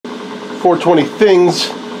420 Things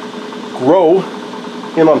Grow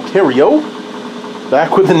in Ontario,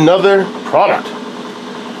 back with another product.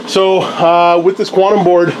 So with this quantum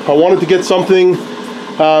board, I wanted to get something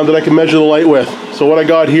that I can measure the light with. So what I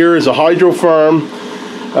got here is a Hydrofarm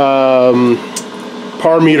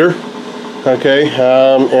power meter, okay,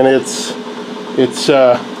 and it's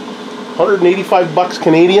 185 bucks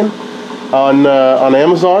Canadian on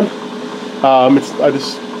Amazon.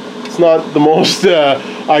 It's not the most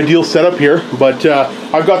ideal setup here, but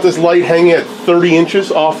I've got this light hanging at 30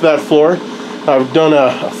 inches off that floor. I've done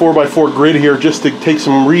a 4x4 grid here just to take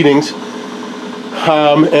some readings,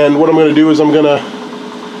 and what I'm going to do is I'm going to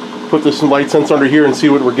put this light sensor under here and see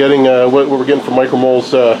what we're getting, what we're getting for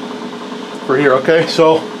micromoles for here. Okay,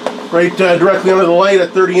 so right directly under the light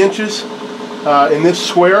at 30 inches in this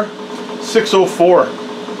square, 604.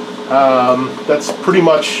 That's pretty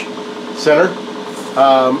much center.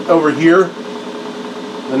 Over here,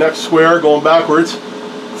 the next square going backwards,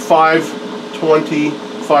 520,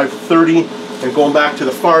 530, and going back to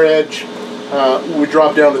the far edge, we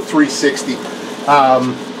drop down to 360.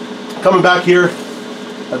 Coming back here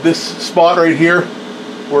at this spot right here,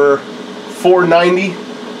 we're 490,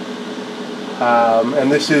 and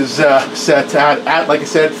this is set at, like I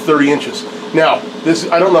said, 30 inches. Now, this,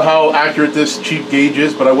 I don't know how accurate this cheap gauge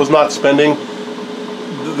is, but I was not spending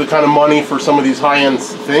the kind of money for some of these high-end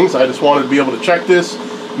things. I just wanted to be able to check this,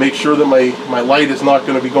 make sure that my light is not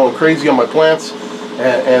going to be going crazy on my plants,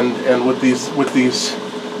 and with these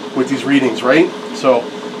readings, right? So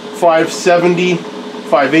 570,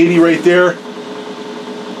 580 right there,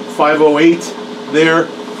 508 there,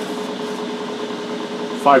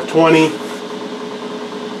 520,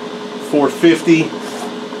 450,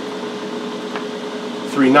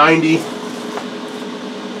 390,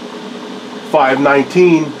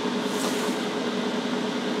 519,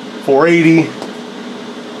 480,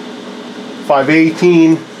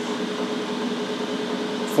 518,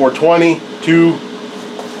 420,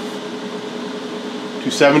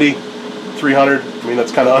 270, 300. I mean,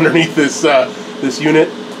 that's kind of underneath this this unit,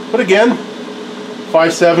 but again,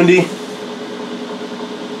 570,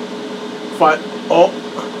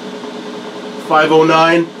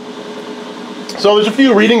 509. So there's a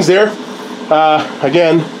few readings there.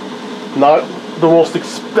 Again, not the most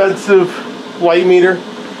expensive light meter,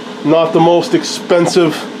 not the most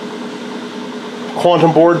expensive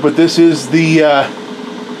quantum board, but this is the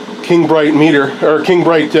KingBrite meter, or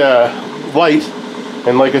KingBrite light,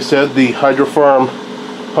 and like I said, the Hydrofarm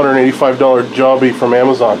 $185 jobby from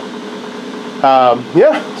Amazon.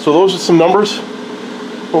 Yeah, so those are some numbers.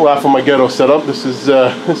 Don't laugh on my ghetto setup. This is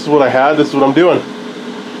what I had. This is what I'm doing.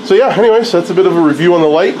 So yeah, anyways, that's a bit of a review on the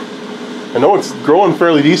light. I know it's growing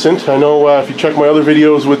fairly decent. I know if you check my other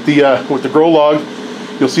videos with the grow log,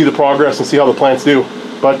 you'll see the progress and see how the plants do.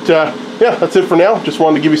 But yeah, that's it for now. Just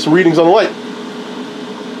wanted to give you some readings on the light.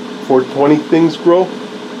 420 Things Grow.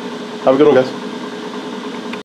 Have a good one, guys.